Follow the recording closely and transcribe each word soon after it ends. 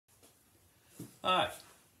Hi.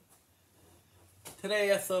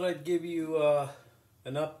 Today I thought I'd give you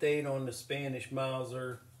an update on the Spanish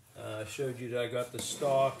Mauser. I showed you that I got the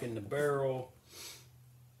stock and the barrel,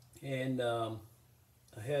 and I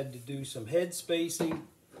had to do some head spacing.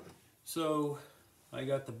 So I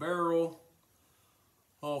got the barrel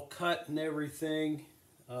all cut and everything.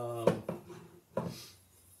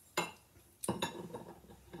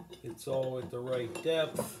 It's all at the right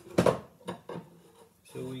depth,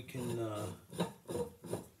 so we can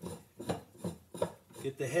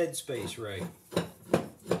get the head space right.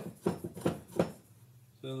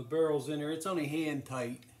 So the barrel's in there. It's only hand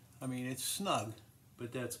tight. I mean, it's snug,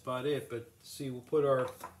 but that's about it. But see, we'll put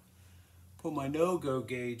my no-go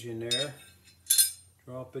gauge in there,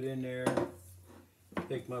 drop it in there,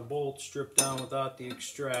 take my bolt, strip down without the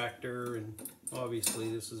extractor, and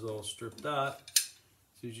obviously this is all stripped out.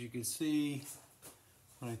 So as you can see,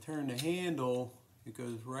 when I turn the handle, it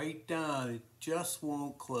goes right down. It just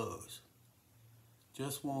won't close.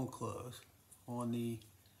 Just won't close on the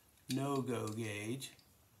no-go gauge,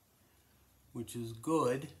 which is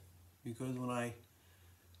good because when I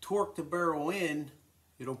torque the barrel in,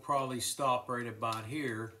 it'll probably stop right about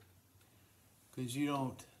here, because you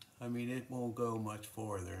don't, I mean, it won't go much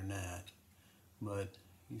farther than that. But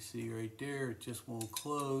you see right there, it just won't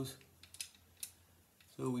close.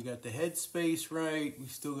 So we got the head space right. We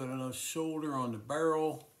still got enough shoulder on the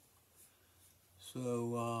barrel.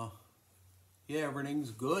 So yeah,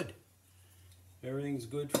 everything's good. Everything's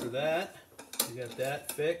good for that. We got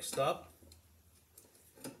that fixed up.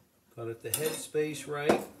 Got it the head space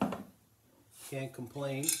right. Can't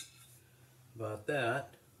complain about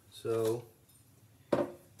that. So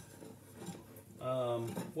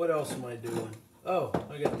what else am I doing? Oh,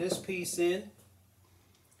 I got this piece in.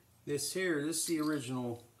 This is the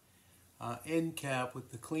original end cap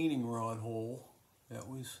with the cleaning rod hole that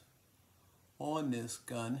was on this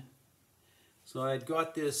gun. So I had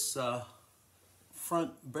got this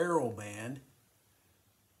front barrel band.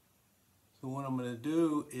 So what I'm going to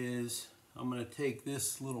do is I'm going to take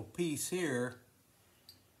this little piece here,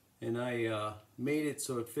 and I made it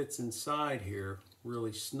so it fits inside here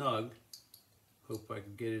really snug. Hope I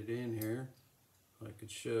can get it in here. I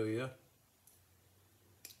could show you.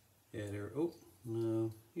 Yeah, there. Oh,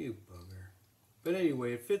 no, you bugger. But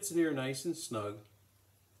anyway, it fits in here nice and snug.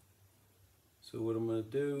 So what I'm going to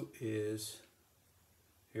do is,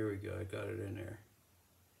 here we go, I got it in there.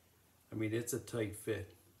 I mean, it's a tight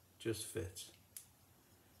fit, just fits.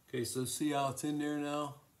 Okay, so see how it's in there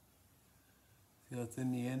now? See how it's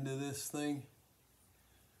in the end of this thing?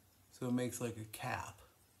 So it makes like a cap.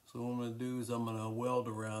 So what I'm going to do is I'm going to weld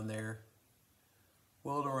around there,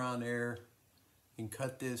 and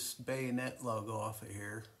cut this bayonet lug off of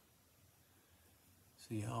here.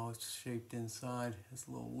 See how it's shaped inside? This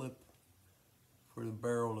little lip for the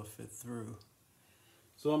barrel to fit through.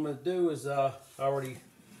 So what I'm going to do is I already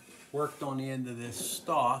worked on the end of this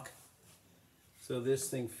stock, so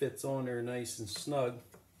this thing fits on there nice and snug.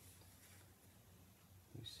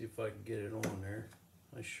 Let me see if I can get it on there.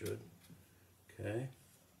 I should. Okay.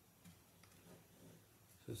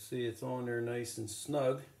 So see, it's on there nice and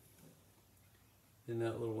snug. Then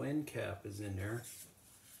that little end cap is in there.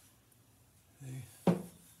 See?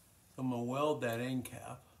 I'm going to weld that end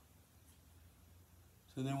cap.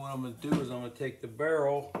 So then what I'm going to do is I'm going to take the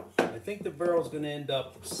barrel. I think the barrel is going to end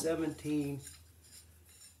up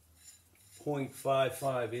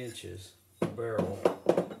 17.55 inches, the barrel.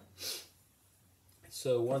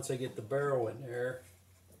 So once I get the barrel in there,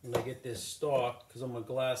 and I get this stock, because I'm going to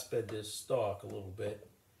glass bed this stock a little bit.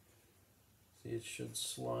 See, it should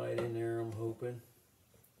slide in there, I'm hoping.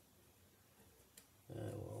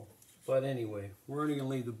 Well, but anyway, we're only going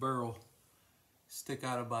to leave the barrel stick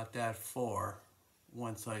out about that far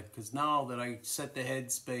once because now that I set the head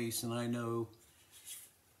space and I know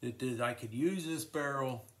that I could use this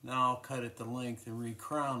barrel, now I'll cut it to length and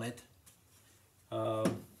recrown it.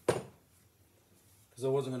 Because I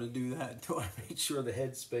wasn't going to do that until I made sure the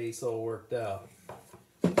head space all worked out.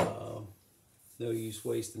 No use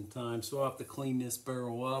wasting time. So I'll have to clean this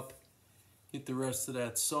barrel up, get the rest of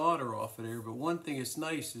that solder off of there. But one thing that's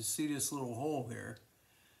nice is see this little hole here.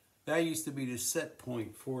 That used to be the set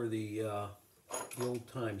point for the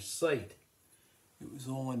old-time sight. It was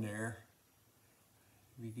on there.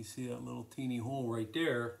 You can see that little teeny hole right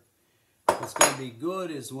there. What's going to be good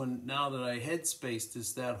is when, now that I head spaced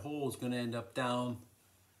this, that hole is going to end up down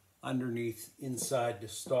underneath inside the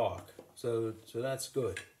stock. So that's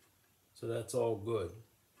good. So that's all good.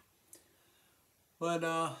 But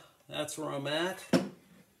that's where I'm at.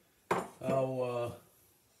 I'll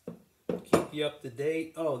keep you up to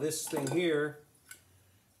date. Oh, this thing here,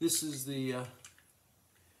 this is the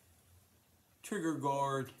trigger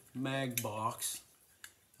guard mag box.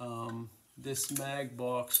 This mag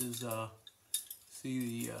box is,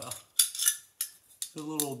 see the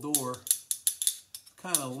little door,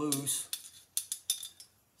 kind of loose.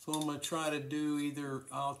 So I'm going to try to do either,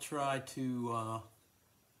 I'll try to,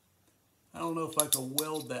 I don't know if I can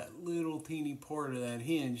weld that little teeny part of that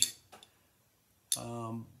hinge.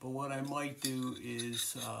 But what I might do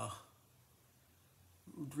is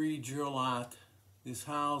re-drill out this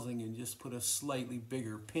housing and just put a slightly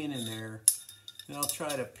bigger pin in there. And I'll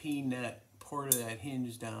try to peen that part of that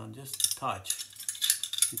hinge down just a touch.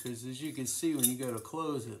 Because as you can see when you go to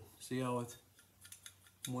close it, see how it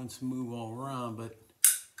wants to move all around, but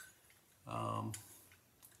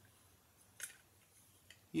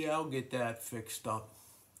yeah, I'll get that fixed up.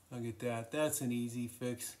 I'll get that. That's an easy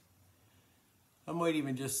fix. I might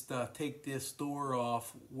even just take this door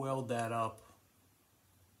off, weld that up,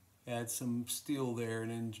 add some steel there,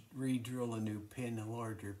 and then re-drill a new pin, a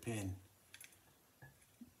larger pin.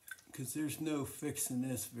 Because there's no fixing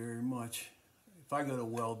this very much. If I go to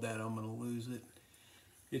weld that, I'm going to lose it.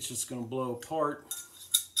 It's just going to blow apart.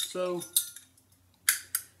 So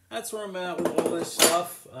that's where I'm at with all this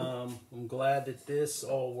stuff. I'm glad that this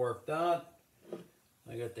all worked out.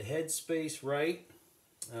 I got the headspace right.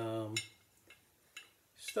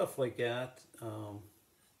 Stuff like that.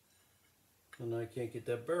 And I can't get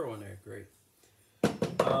that barrel in there. Great.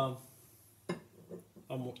 I'm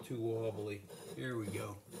too wobbly. Here we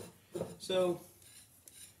go. So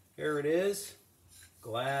here it is.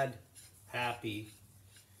 Glad, happy.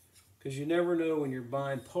 Because you never know when you're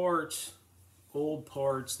buying parts, old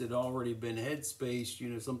parts that already been headspaced, you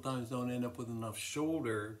know, sometimes don't end up with enough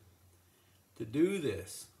shoulder to do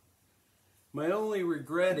this. My only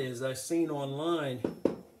regret is I've seen online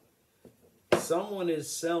someone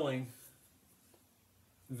is selling,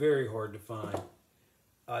 very hard to find,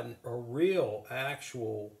 a real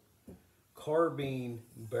actual carbine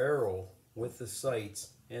barrel with the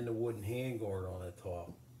sights and the wooden handguard on the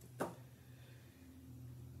top.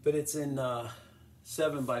 But it's in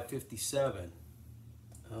 7x57.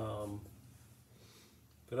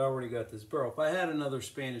 But I already got this barrel. If I had another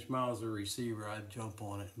Spanish Mauser receiver, I'd jump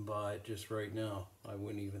on it and buy it just right now. I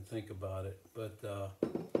wouldn't even think about it. But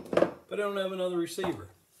I don't have another receiver.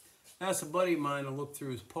 I asked a buddy of mine to look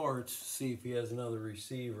through his parts, see if he has another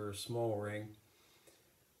receiver, a small ring.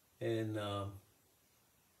 And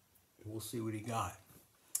we'll see what he got.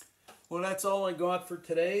 Well, that's all I got for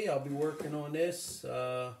today. I'll be working on this.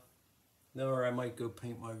 Or I might go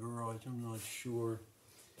paint my garage. I'm not sure.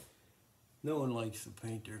 No one likes to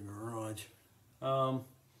paint their garage. But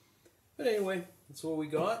anyway, that's what we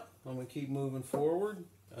got. I'm going to keep moving forward.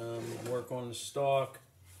 Work on the stock.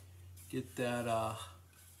 Get that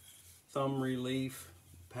thumb relief,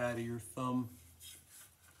 pad of your thumb.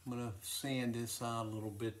 I'm going to sand this out a little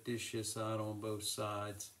bit, dish this out on both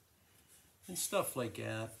sides. And stuff like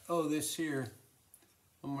that. Oh, this here,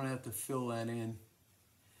 I'm going to have to fill that in.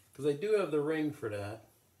 Because I do have the ring for that.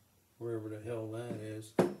 Wherever the hell that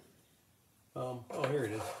is. Oh, here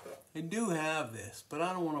it is. I do have this, but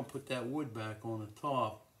I don't want to put that wood back on the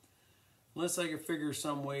top. Unless I can figure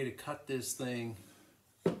some way to cut this thing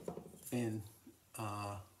and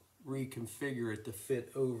reconfigure it to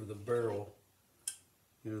fit over the barrel.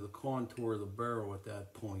 You know, the contour of the barrel at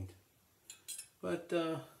that point. But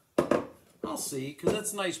I'll see, because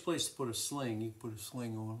that's a nice place to put a sling. You can put a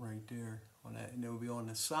sling on right there, on that, and it'll be on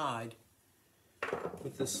the side.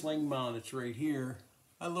 With the sling mount, it's right here.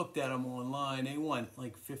 I looked at them online. They want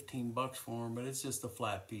like 15 bucks for them, but it's just a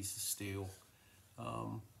flat piece of steel.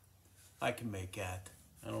 I can make that.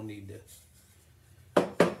 I don't need to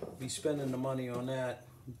be spending the money on that.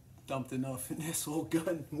 Dumped enough in this old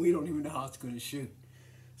gun. We don't even know how it's going to shoot.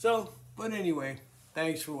 So, but anyway,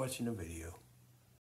 thanks for watching the video.